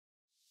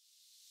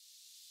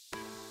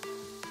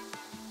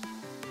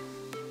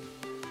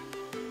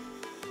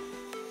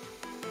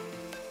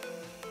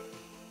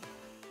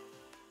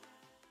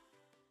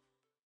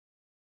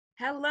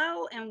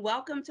Hello and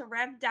welcome to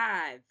Rev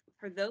Dive.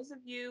 For those of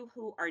you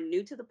who are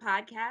new to the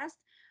podcast,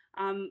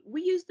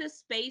 we use this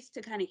space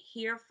to kind of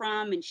hear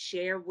from and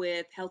share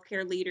with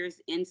healthcare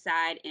leaders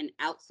inside and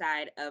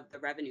outside of the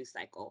revenue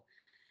cycle.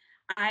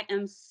 I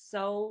am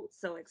so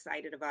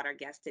excited about our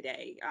guest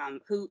today,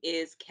 who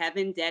is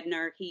Kevin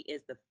Dedner. He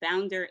is the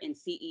founder and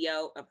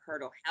CEO of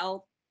Hurdle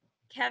Health.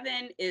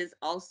 Kevin is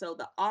also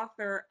the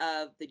author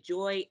of The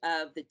Joy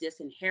of the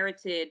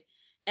Disinherited,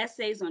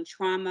 Essays on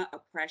Trauma,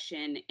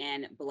 Oppression,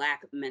 and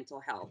Black Mental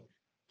Health.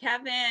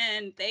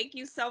 Kevin, thank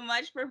you so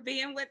much for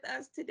being with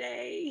us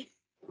today.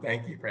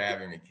 Thank you for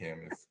having me, Kim.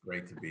 It's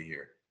great to be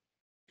here.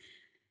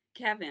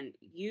 Kevin,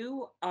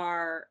 you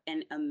are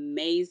an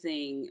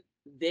amazing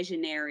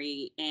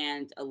visionary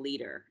and a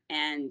leader.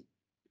 And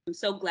I'm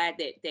so glad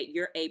that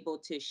you're able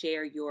to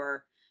share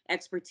your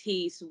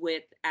expertise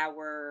with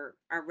our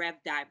Rev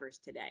divers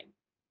today.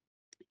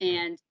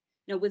 And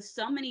with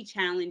so many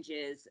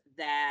challenges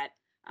that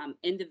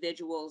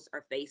individuals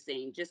are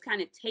facing, just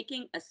kind of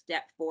taking a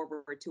step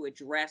forward to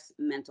address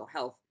mental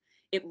health,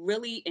 it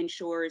really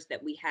ensures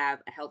that we have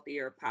a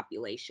healthier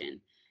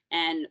population.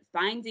 And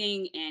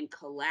finding and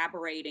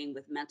collaborating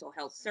with mental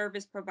health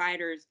service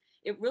providers,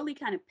 it really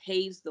kind of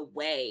paves the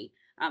way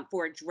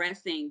for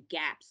addressing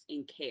gaps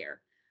in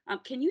care.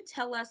 Can you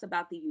tell us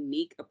about the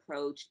unique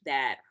approach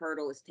that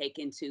Hurdle has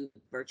taken to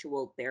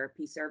virtual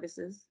therapy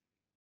services?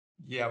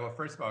 Yeah, well,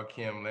 first of all,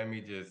 Kim, let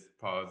me just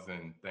pause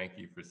and thank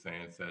you for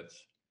saying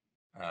such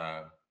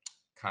uh,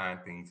 kind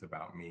things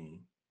about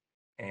me.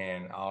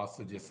 And I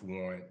also just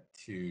want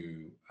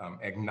to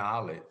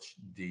acknowledge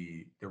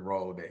the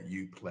role that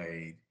you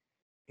played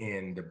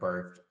in the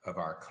birth of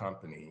our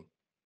company.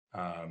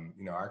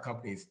 Our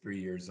company is 3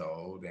 years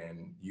old,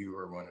 and you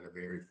were one of the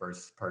very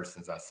first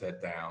persons I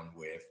sat down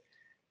with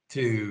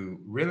to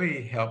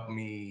really help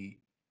me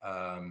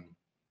um,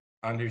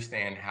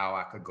 understand how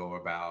I could go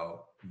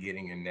about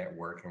getting a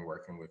network and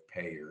working with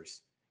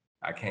payers.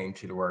 I came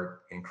to the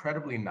work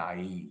incredibly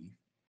naive,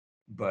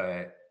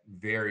 but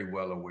very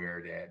well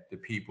aware that the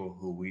people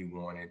who we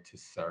wanted to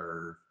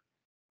serve,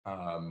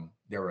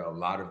 there were a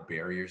lot of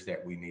barriers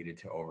that we needed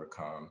to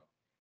overcome.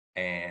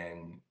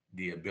 And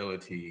the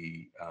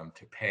ability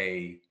to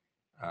pay,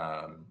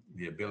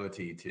 the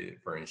ability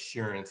for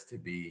insurance to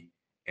be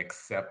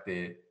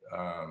accepted,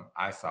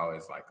 I saw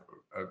as like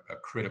a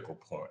critical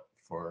point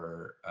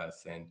for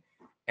us. And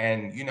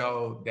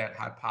that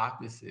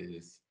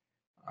hypothesis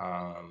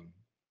um,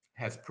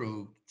 has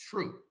proved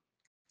true.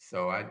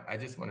 So I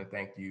just want to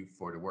thank you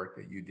for the work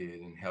that you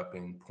did in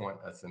helping point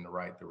us in the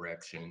right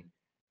direction.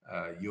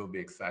 You'll be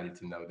excited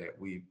to know that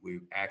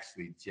we've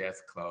actually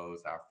just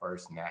closed our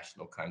first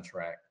national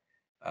contract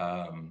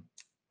um,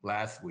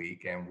 last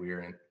week, and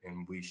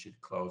and we should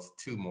close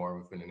two more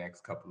within the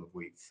next couple of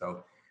weeks.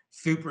 So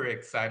super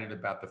excited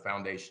about the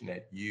foundation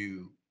that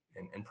you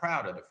and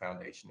proud of the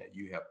foundation that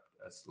you helped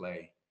us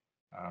lay.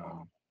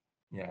 Um,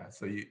 yeah,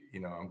 so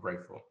I'm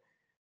grateful.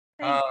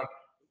 Thank Um,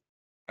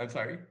 I'm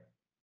sorry.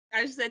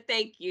 I just said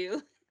thank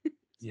you. It's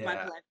my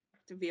Yeah. pleasure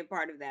to be a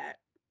part of that.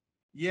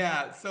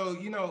 Yeah. So,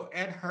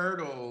 at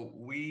Hurdle,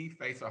 we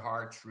face a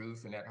hard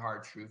truth, and that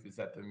hard truth is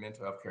that the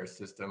mental health care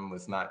system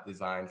was not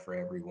designed for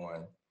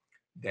everyone.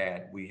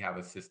 That we have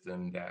a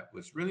system that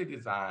was really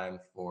designed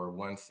for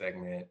one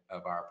segment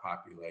of our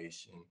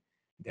population,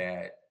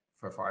 that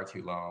for far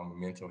too long,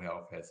 mental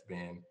health has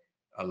been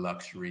a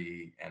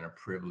luxury and a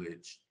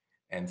privilege.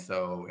 And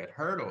so at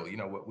Hurdle,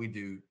 what we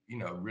do,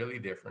 really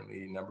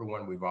differently. Number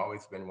one, we've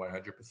always been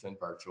 100%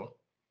 virtual,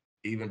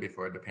 even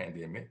before the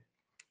pandemic.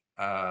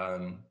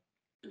 Um,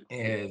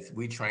 is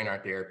we train our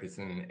therapists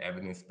in an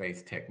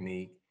evidence-based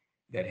technique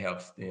that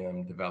helps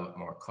them develop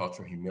more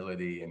cultural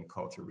humility and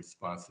cultural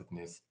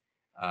responsiveness.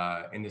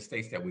 In the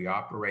states that we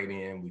operate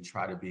in, we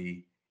try to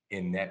be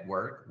in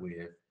network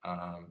with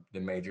the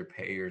major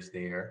payers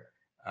there,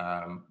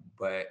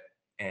 but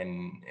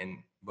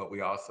but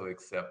we also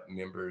accept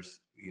members,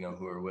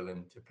 who are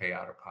willing to pay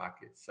out of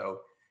pocket.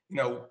 So,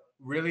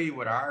 really,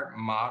 what our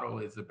model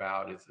is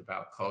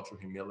about cultural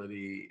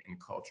humility and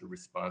cultural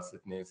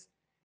responsiveness.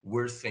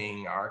 We're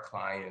seeing our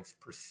clients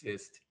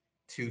persist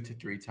 2 to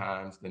 3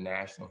 times the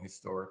national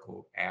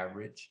historical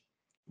average,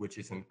 which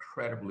is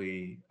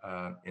incredibly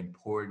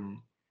important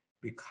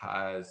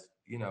because,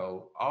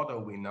 although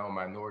we know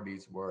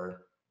minorities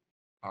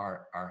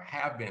are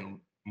have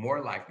been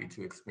more likely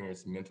to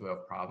experience mental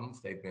health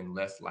problems, they've been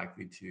less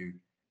likely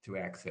to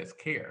access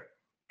care.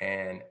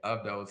 And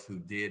of those who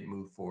did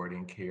move forward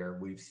in care,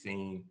 we've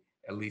seen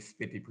at least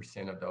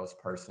 50% of those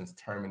persons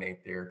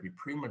terminate therapy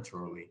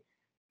prematurely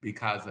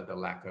because of the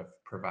lack of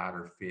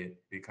provider fit,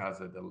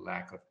 because of the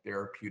lack of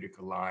therapeutic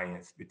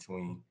alliance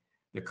between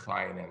the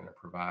client and the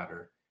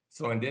provider.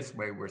 So in this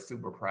way, we're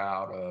super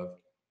proud of,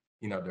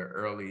 the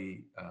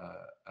early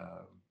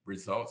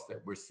results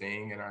that we're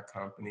seeing in our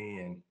company,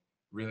 and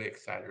really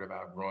excited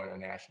about growing a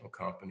national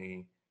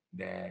company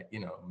that,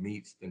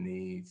 meets the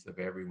needs of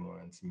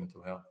everyone's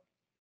mental health.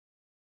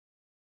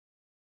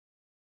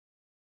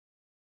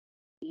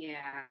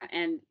 Yeah,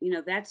 and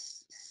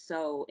that's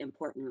so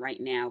important right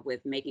now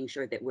with making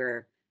sure that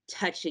we're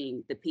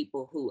touching the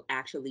people who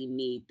actually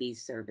need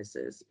these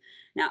services.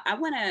 Now, I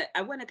want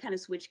to kind of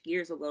switch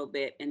gears a little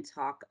bit and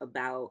talk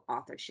about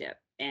authorship.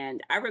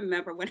 And I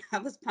remember when I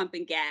was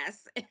pumping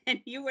gas, and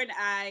you and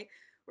I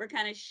were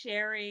kind of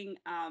sharing,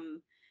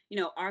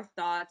 our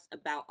thoughts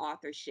about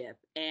authorship,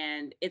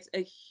 and it's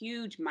a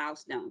huge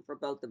milestone for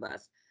both of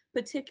us,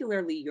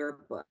 particularly your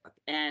book.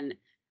 And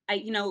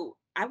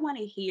I want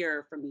to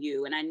hear from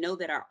you, and I know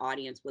that our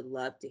audience would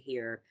love to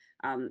hear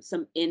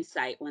some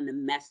insight on the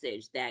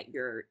message that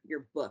your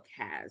book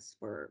has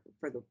for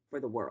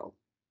the world.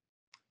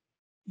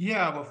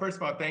 Yeah, well, first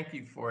of all, thank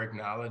you for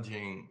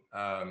acknowledging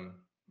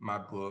my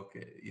book.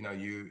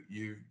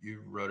 You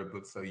wrote a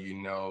book, so you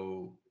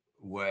know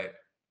what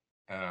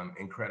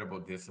incredible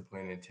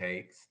discipline it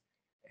takes,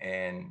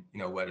 and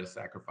what a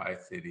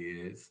sacrifice it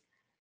is.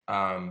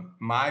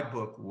 My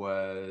book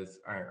was,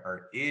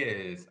 or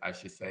is, I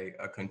should say,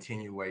 a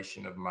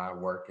continuation of my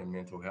work in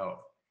mental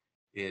health.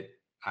 It,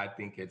 I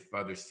think, it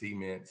further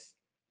cements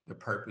the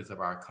purpose of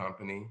our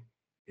company.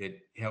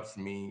 It helps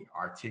me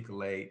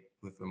articulate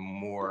with a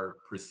more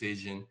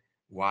precision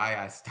why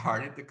I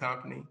started the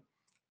company,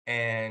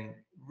 and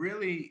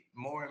really,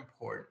 more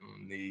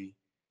importantly,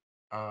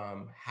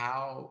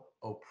 how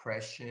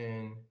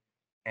oppression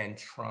and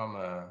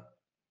trauma,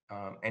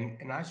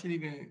 and I should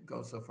even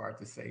go so far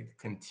to say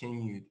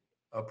continued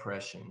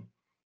oppression,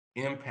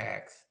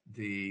 impacts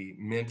the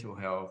mental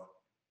health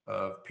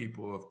of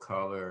people of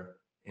color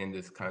in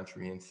this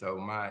country. And so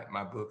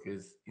my book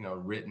is,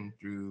 written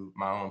through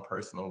my own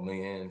personal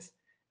lens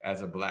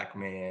as a Black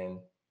man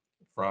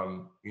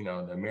from,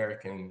 the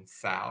American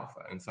South,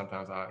 and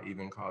sometimes I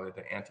even call it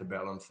the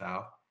antebellum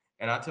South.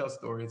 And I tell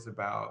stories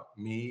about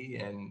me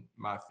and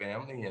my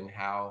family and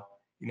how,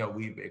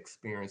 we've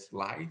experienced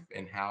life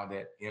and how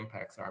that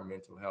impacts our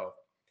mental health.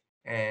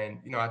 And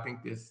I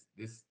think this,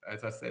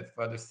 as I said,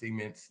 further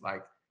cements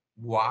like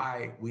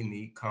why we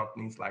need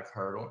companies like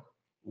Hurdle,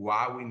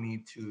 why we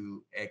need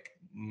to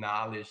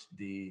acknowledge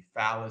the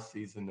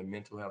fallacies in the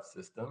mental health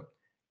system,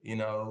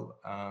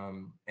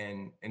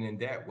 and in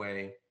that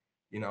way,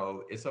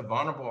 it's a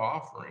vulnerable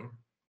offering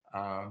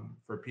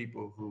for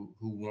people who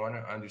want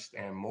to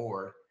understand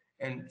more,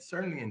 and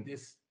certainly in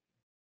this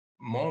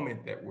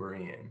moment that we're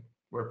in,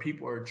 where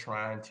people are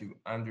trying to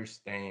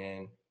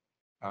understand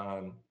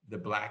the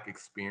Black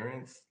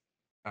experience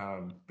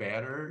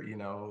better,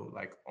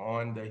 like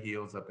on the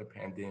heels of the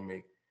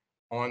pandemic,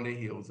 on the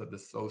heels of the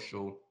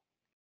social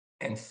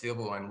and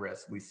civil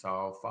unrest we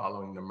saw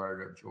following the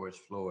murder of George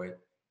Floyd.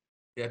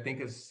 Yeah, I think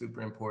it's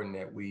super important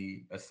that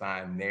we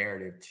assign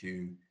narrative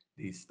to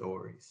these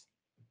stories.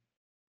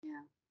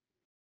 Yeah.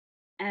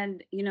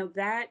 And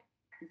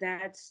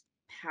that's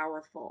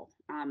powerful.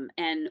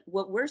 And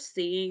what we're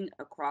seeing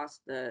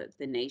across the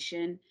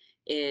nation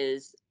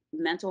is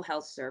mental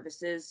health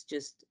services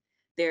just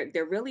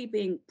they're really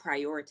being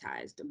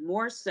prioritized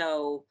more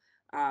so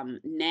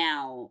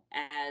now,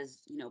 as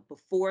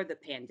before the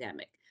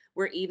pandemic.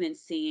 We're even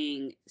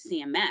seeing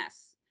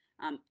CMS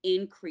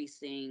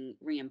increasing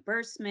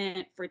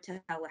reimbursement for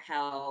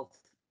telehealth,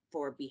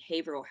 for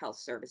behavioral health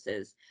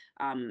services.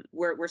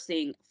 We're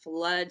seeing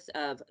floods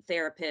of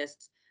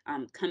therapists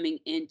coming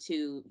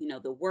into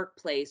the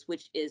workplace,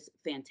 which is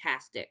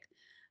fantastic.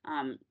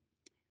 Um,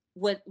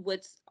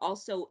 what's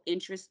also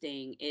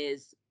interesting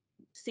is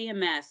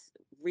CMS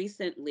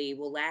recently,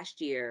 well,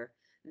 last year,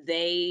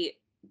 they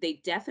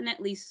they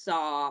definitely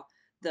saw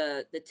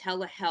the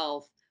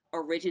telehealth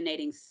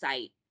originating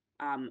site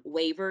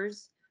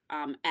waivers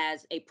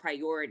as a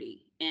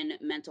priority in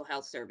mental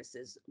health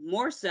services.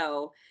 More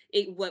so,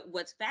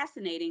 what's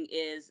fascinating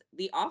is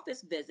the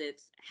office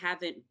visits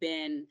haven't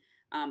been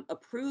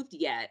approved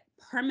yet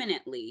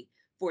permanently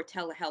for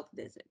telehealth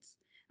visits,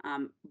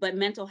 but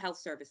mental health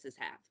services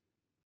have.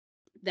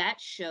 That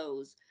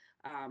shows,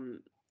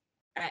 um,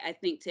 I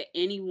think, to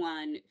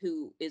anyone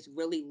who is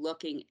really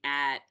looking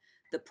at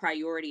the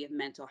priority of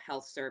mental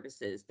health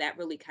services, that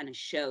really kind of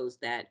shows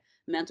that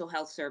mental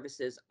health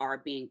services are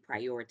being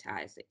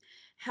prioritized.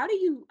 How do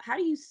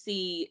you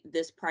see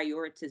this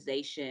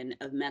prioritization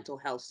of mental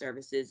health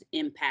services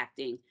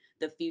impacting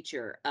the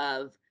future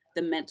of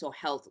the mental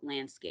health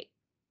landscape?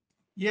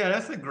 Yeah,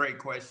 that's a great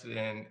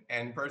question.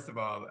 And first of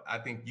all, I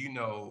think you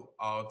know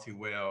all too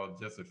well,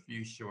 just a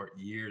few short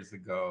years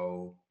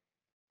ago,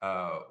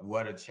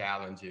 what a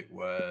challenge it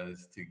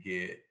was to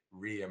get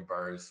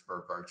reimbursed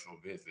for virtual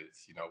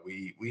visits.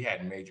 We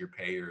had major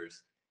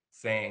payers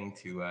saying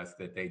to us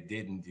that they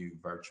didn't do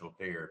virtual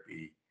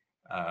therapy,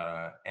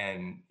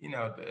 and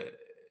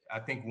I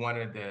think one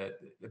of the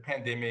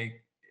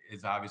pandemic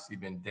has obviously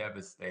been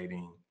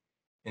devastating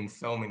in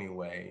so many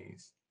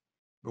ways.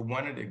 But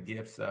one of the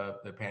gifts of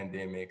the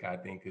pandemic, I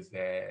think, is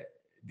that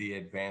the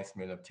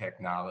advancement of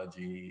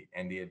technology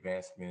and the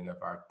advancement of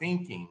our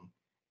thinking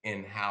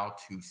in how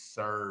to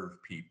serve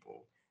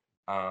people.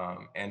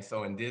 And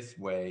so, in this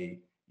way,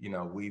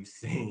 we've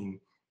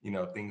seen,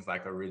 things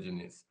like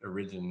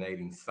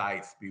originating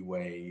sites be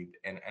waived.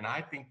 And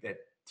I think that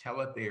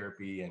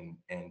teletherapy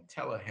and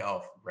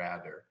telehealth,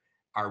 rather,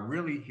 are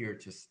really here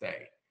to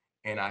stay.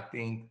 And I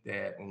think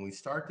that when we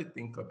start to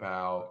think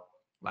about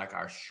like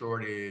our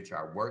shortage,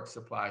 our work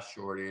supply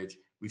shortage,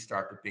 we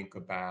start to think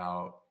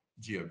about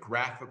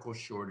geographical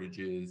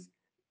shortages,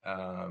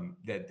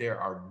 that there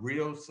are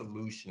real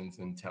solutions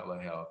in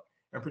telehealth.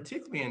 And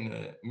particularly in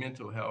the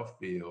mental health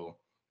field,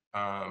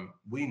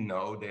 we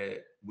know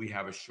that we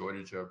have a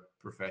shortage of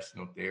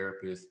professional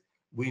therapists.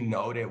 We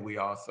know that we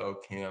also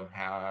can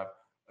have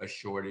a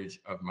shortage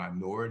of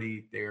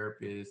minority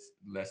therapists.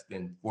 Less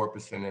than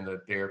 4% of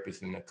the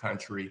therapists in the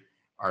country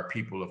are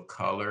people of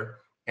color.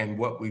 And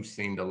what we've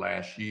seen the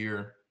last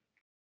 2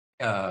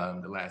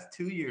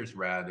 years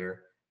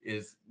rather,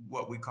 is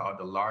what we call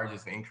the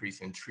largest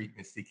increase in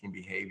treatment seeking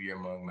behavior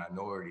among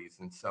minorities.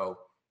 And so,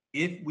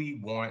 if we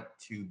want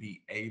to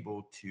be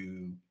able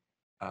to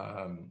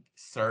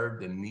serve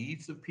the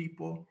needs of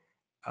people,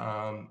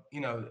 telehealth,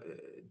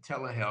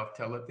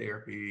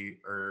 teletherapy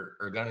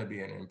are going to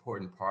be an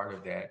important part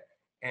of that.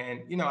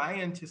 And,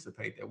 I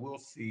anticipate that we'll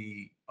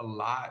see a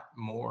lot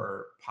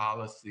more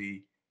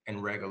policy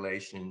and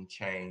regulation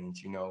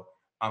change.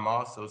 I'm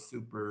also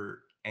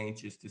super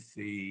anxious to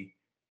see,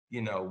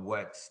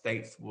 what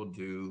states will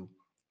do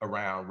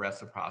around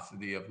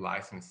reciprocity of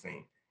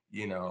licensing,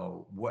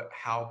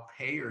 how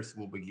payers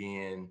will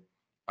begin,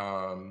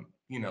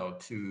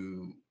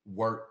 to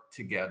work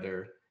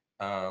together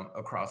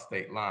across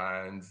state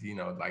lines,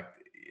 like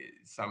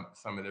some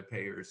of the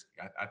payers,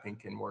 I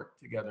think, can work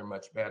together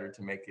much better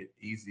to make it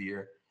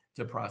easier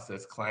to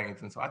process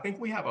claims. And so I think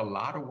we have a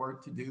lot of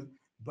work to do,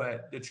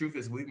 but the truth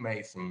is we've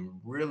made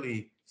some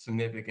really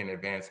significant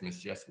advancements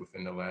just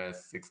within the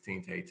last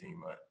 16 to 18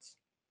 months.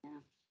 Yeah,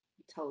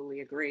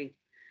 totally agree.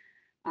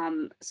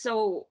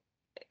 So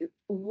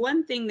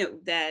one thing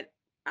that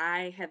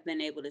I have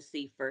been able to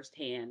see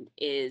firsthand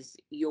is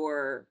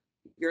your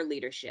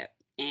leadership,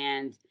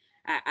 and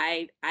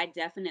I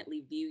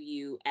definitely view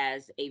you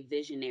as a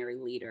visionary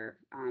leader.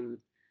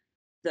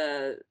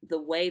 The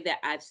way that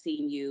I've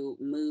seen you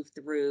move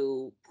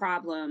through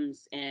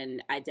problems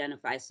and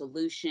identify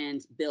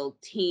solutions,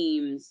 build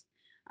teams,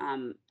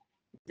 um,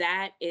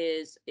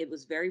 it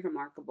was very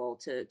remarkable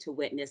to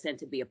witness and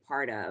to be a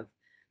part of.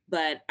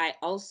 But I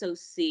also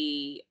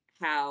see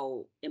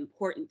how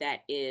important that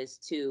is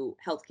to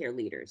healthcare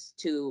leaders,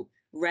 to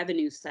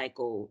revenue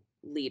cycle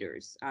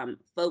leaders,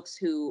 folks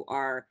who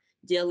are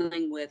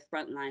dealing with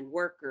frontline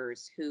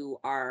workers, who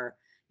are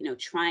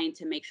trying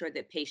to make sure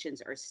that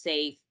patients are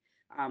safe,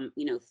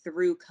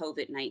 through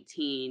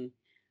COVID-19.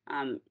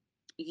 Um,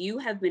 you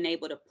have been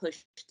able to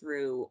push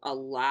through a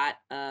lot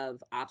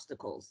of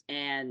obstacles,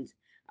 and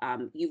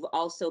you've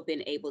also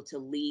been able to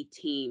lead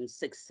teams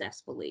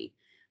successfully.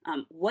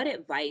 What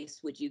advice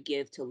would you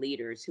give to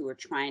leaders who are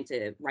trying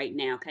to right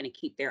now kind of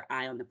keep their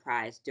eye on the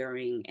prize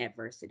during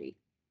adversity?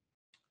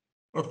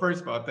 Well,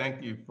 first of all,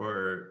 thank you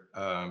for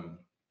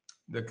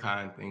the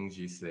kind things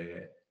you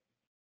said.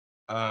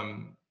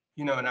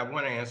 And I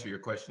want to answer your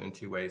question in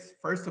two ways.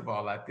 First of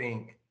all, I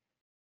think,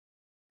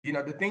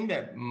 the thing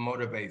that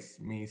motivates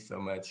me so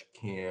much,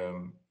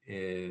 Kim,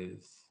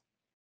 is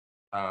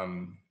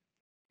um,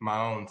 my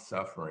own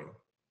suffering,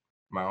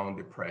 my own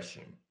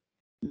depression.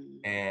 Mm.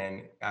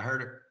 And I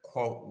heard a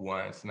quote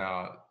once,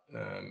 now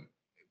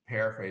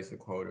paraphrase the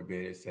quote a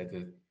bit. It said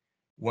that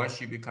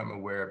once you become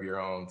aware of your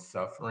own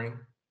suffering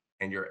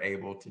and you're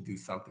able to do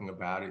something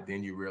about it,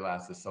 then you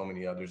realize that so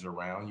many others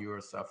around you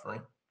are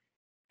suffering.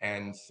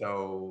 And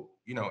so,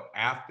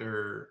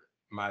 after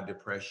my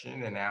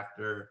depression and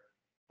after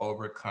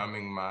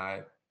overcoming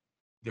my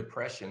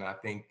depression, I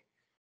think,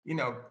 you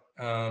know,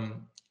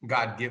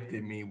 God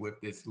gifted me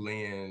with this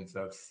lens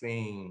of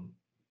seeing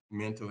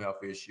mental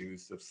health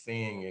issues, of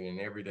seeing it in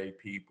everyday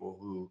people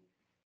who,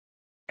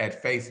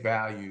 at face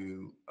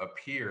value,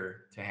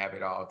 appear to have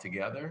it all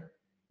together.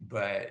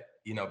 But,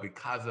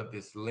 because of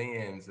this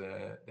lens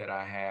that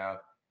I have,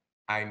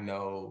 I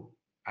know,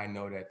 I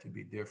know that to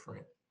be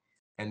different.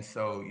 And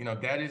so,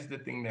 that is the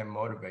thing that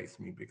motivates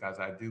me, because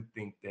I do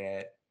think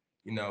that,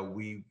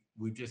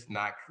 we've just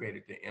not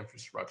created the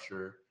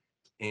infrastructure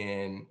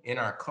in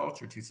our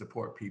culture to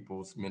support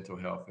people's mental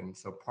health. And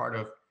so part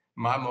of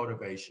my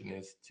motivation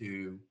is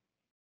to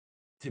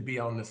be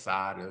on the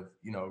side of,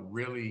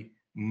 really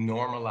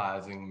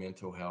normalizing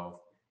mental health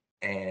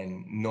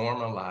and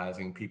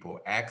normalizing people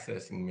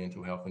accessing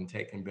mental health and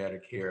taking better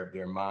care of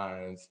their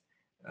minds,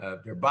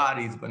 their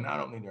bodies, but not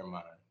only their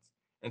minds.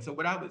 And so,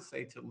 what I would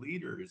say to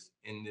leaders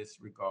in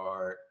this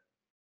regard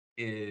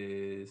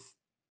is,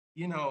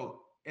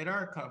 at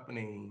our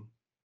company,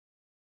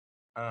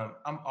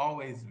 I'm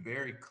always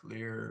very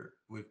clear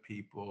with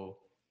people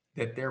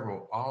that there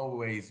will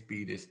always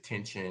be this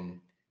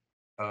tension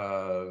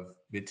of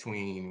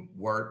between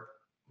work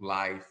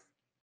life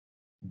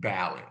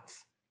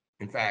balance.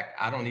 In fact,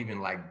 I don't even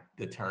like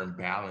the term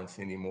balance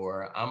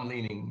anymore. I'm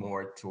leaning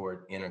more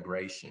toward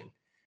integration.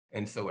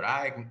 And so what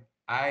I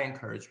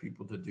encourage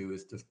people to do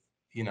is to,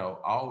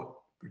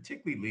 all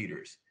particularly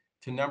leaders,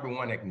 to number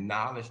one,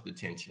 acknowledge the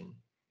tension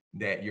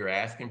that you're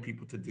asking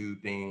people to do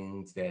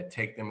things that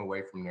take them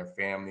away from their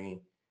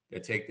family,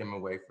 that take them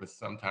away from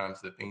sometimes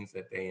the things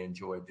that they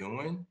enjoy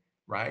doing.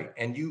 right?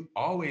 And you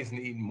always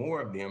need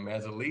more of them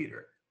as a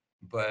leader,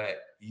 but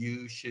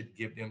you should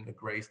give them the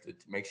grace to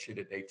make sure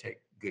that they take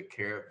good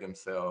care of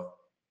themselves.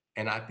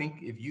 And I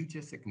think if you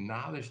just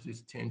acknowledge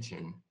this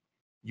tension,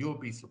 you'll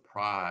be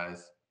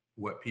surprised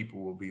what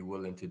people will be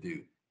willing to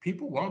do.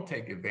 People won't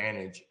take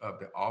advantage of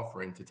the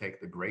offering to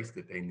take the grace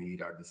that they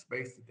need or the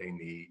space that they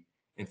need.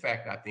 In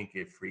fact, I think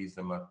it frees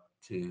them up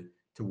to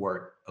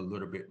work a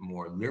little bit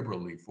more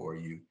liberally for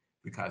you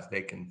because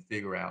they can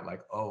figure out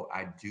like, oh,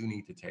 I do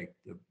need to take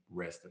the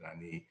rest that I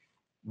need.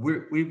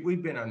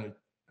 We've been on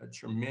a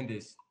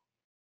tremendous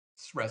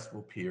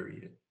stressful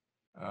period.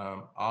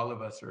 All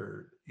of us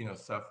are,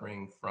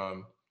 suffering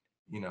from,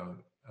 you know,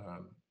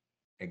 um,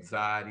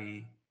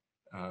 anxiety,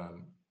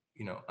 um,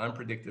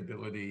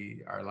 unpredictability.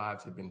 Our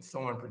lives have been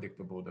so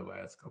unpredictable the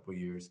last couple of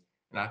years,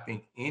 and I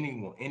think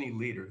any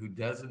leader who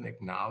doesn't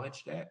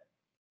acknowledge that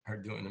are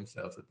doing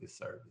themselves a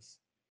disservice.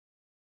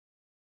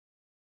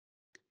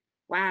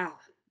 Wow.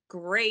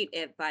 Great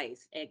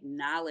advice.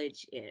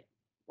 Acknowledge it.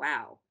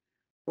 Wow.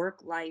 Work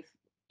life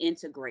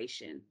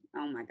integration.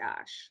 Oh my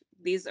gosh.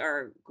 These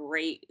are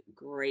great,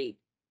 great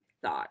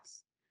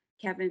thoughts.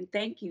 Kevin,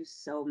 thank you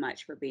so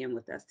much for being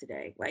with us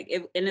today.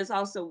 And it's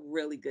also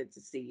really good to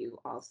see you.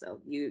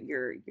 Also,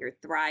 you're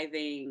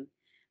thriving.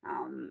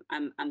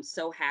 I'm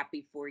so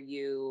happy for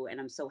you, and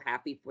I'm so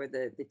happy for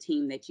the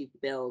team that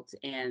you've built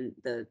and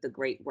the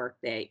great work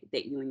that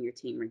you and your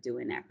team are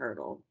doing at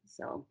Hurdle.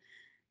 So,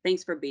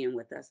 thanks for being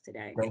with us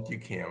today. Thank you,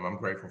 Kim. I'm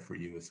grateful for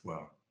you as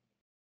well.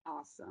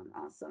 Awesome.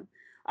 Awesome.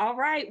 All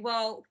right.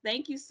 Well,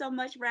 thank you so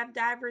much, Rev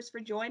Divers, for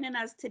joining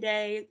us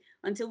today.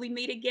 Until we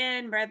meet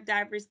again, Rev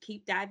Divers,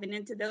 keep diving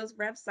into those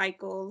Rev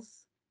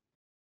cycles.